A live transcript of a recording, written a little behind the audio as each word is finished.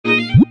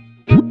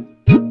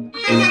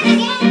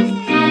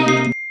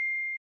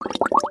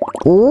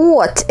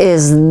What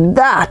is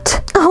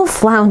that? Oh,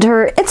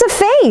 Flounder, it's a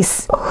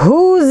face.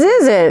 Whose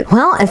is it?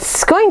 Well,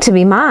 it's going to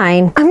be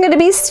mine. I'm going to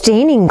be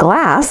staining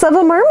glass of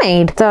a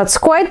mermaid. That's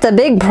quite the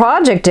big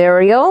project,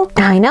 Ariel.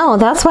 I know,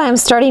 that's why I'm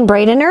starting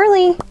bright and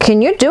early.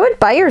 Can you do it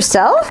by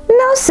yourself?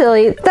 No,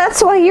 silly,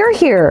 that's why you're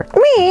here.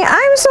 Me,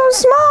 I'm so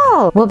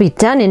small. We'll be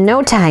done in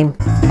no time.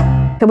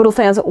 Caboodle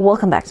fans,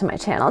 welcome back to my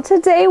channel.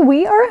 Today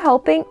we are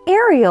helping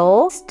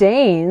Ariel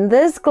stain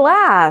this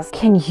glass.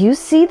 Can you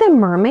see the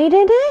mermaid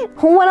in it?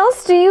 What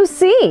else do you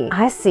see?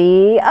 I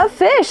see a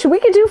fish. We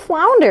could do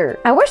Flounder.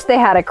 I wish they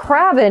had a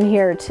crab in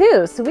here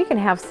too, so we can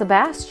have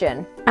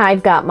Sebastian.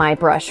 I've got my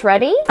brush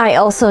ready. I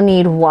also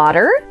need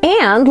water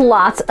and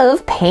lots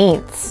of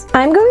paints.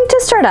 I'm going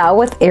to start out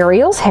with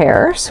Ariel's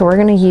hair. So we're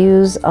gonna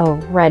use a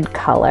red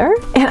color.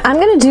 And I'm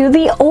gonna do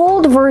the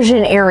old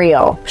version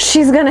Ariel.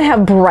 She's gonna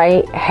have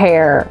bright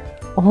hair.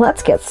 Well,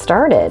 let's get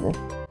started.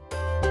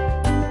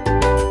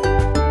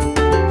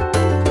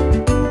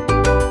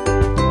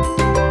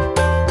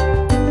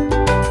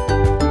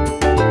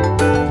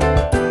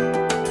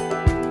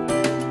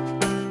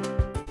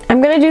 I'm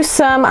gonna do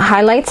some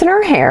highlights in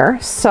her hair.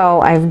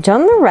 So I've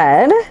done the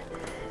red,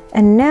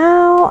 and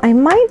now I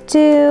might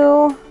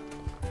do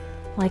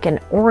like an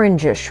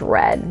orangish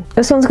red.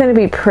 This one's gonna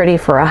be pretty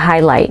for a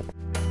highlight.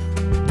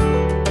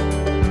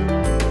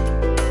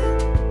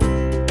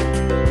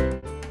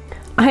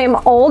 I am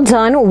all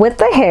done with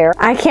the hair.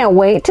 I can't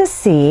wait to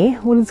see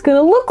what it's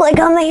gonna look like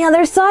on the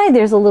other side.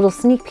 There's a little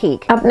sneak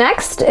peek. Up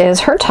next is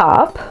her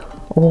top,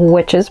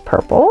 which is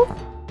purple.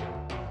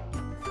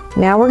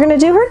 Now we're gonna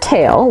do her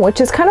tail,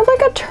 which is kind of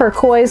like a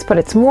turquoise, but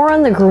it's more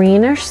on the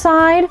greenish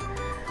side.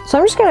 So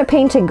I'm just gonna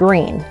paint it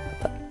green.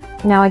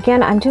 Now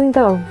again, I'm doing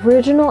the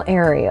original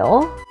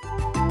Ariel.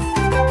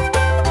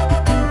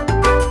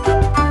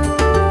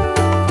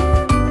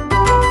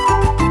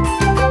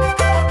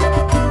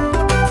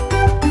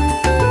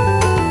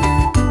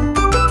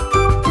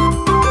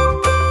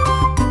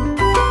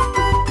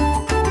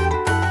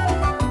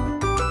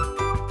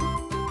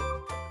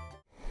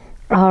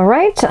 All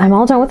right, I'm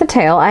all done with the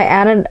tail. I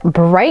added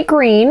bright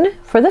green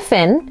for the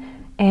fin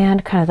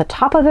and kind of the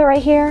top of it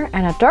right here,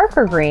 and a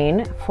darker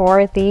green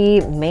for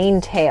the main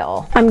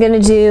tail. I'm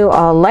gonna do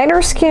a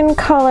lighter skin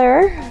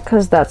color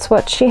because that's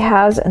what she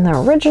has in the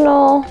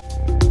original.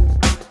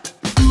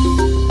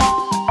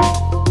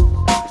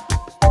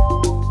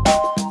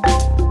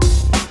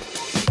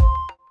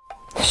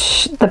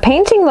 The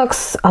painting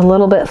looks a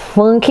little bit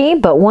funky,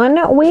 but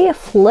when we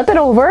flip it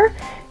over,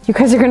 you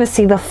guys are gonna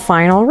see the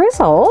final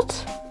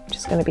result.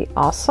 Is gonna be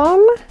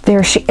awesome.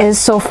 There she is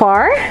so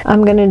far.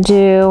 I'm gonna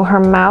do her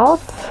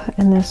mouth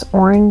in this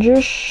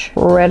orangish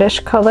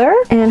reddish color,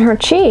 and her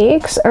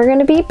cheeks are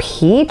gonna be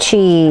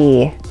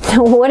peachy.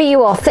 What do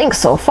you all think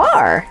so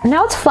far?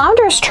 Now it's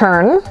Flounder's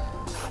turn.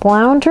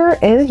 Flounder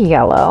is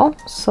yellow,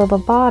 so the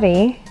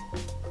body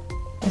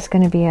is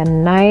gonna be a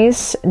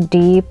nice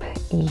deep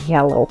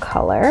yellow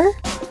color.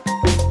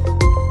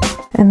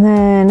 And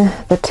then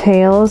the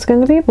tail is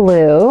gonna be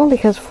blue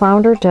because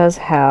Flounder does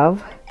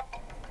have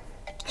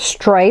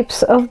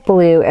stripes of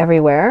blue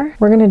everywhere.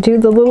 We're gonna do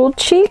the little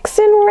cheeks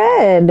in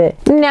red.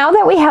 Now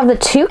that we have the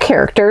two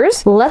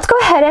characters, let's go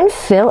ahead and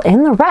fill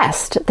in the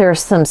rest.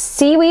 There's some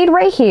seaweed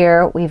right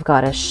here. We've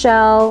got a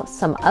shell,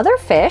 some other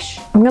fish.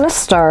 I'm gonna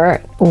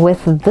start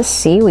with the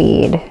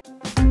seaweed.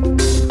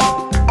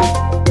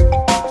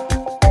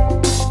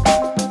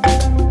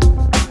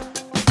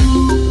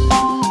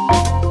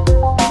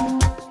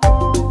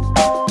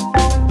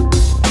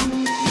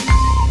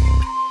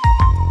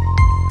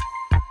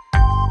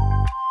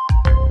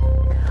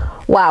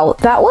 Wow,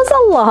 that was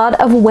a lot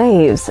of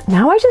waves.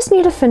 Now I just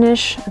need to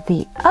finish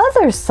the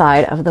other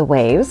side of the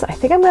waves. I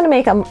think I'm gonna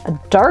make them a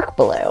dark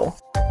blue.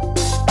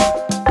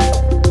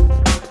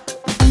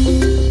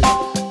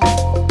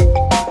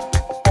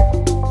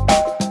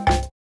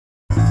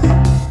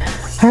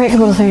 All right,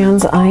 Caboodle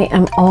fans, I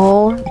am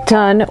all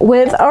done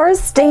with our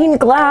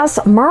stained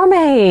glass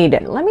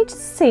mermaid. Let me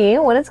just see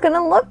what it's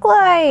gonna look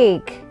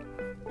like.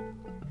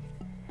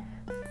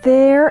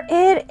 There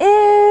it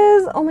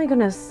is. Oh my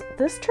goodness,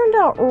 this turned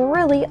out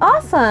really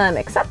awesome,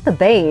 except the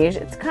beige.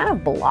 It's kind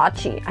of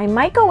blotchy. I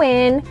might go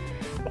in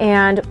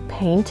and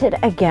paint it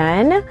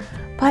again,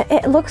 but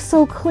it looks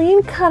so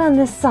clean cut on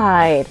this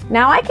side.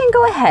 Now I can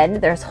go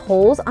ahead, there's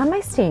holes on my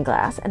stained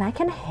glass, and I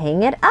can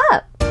hang it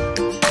up.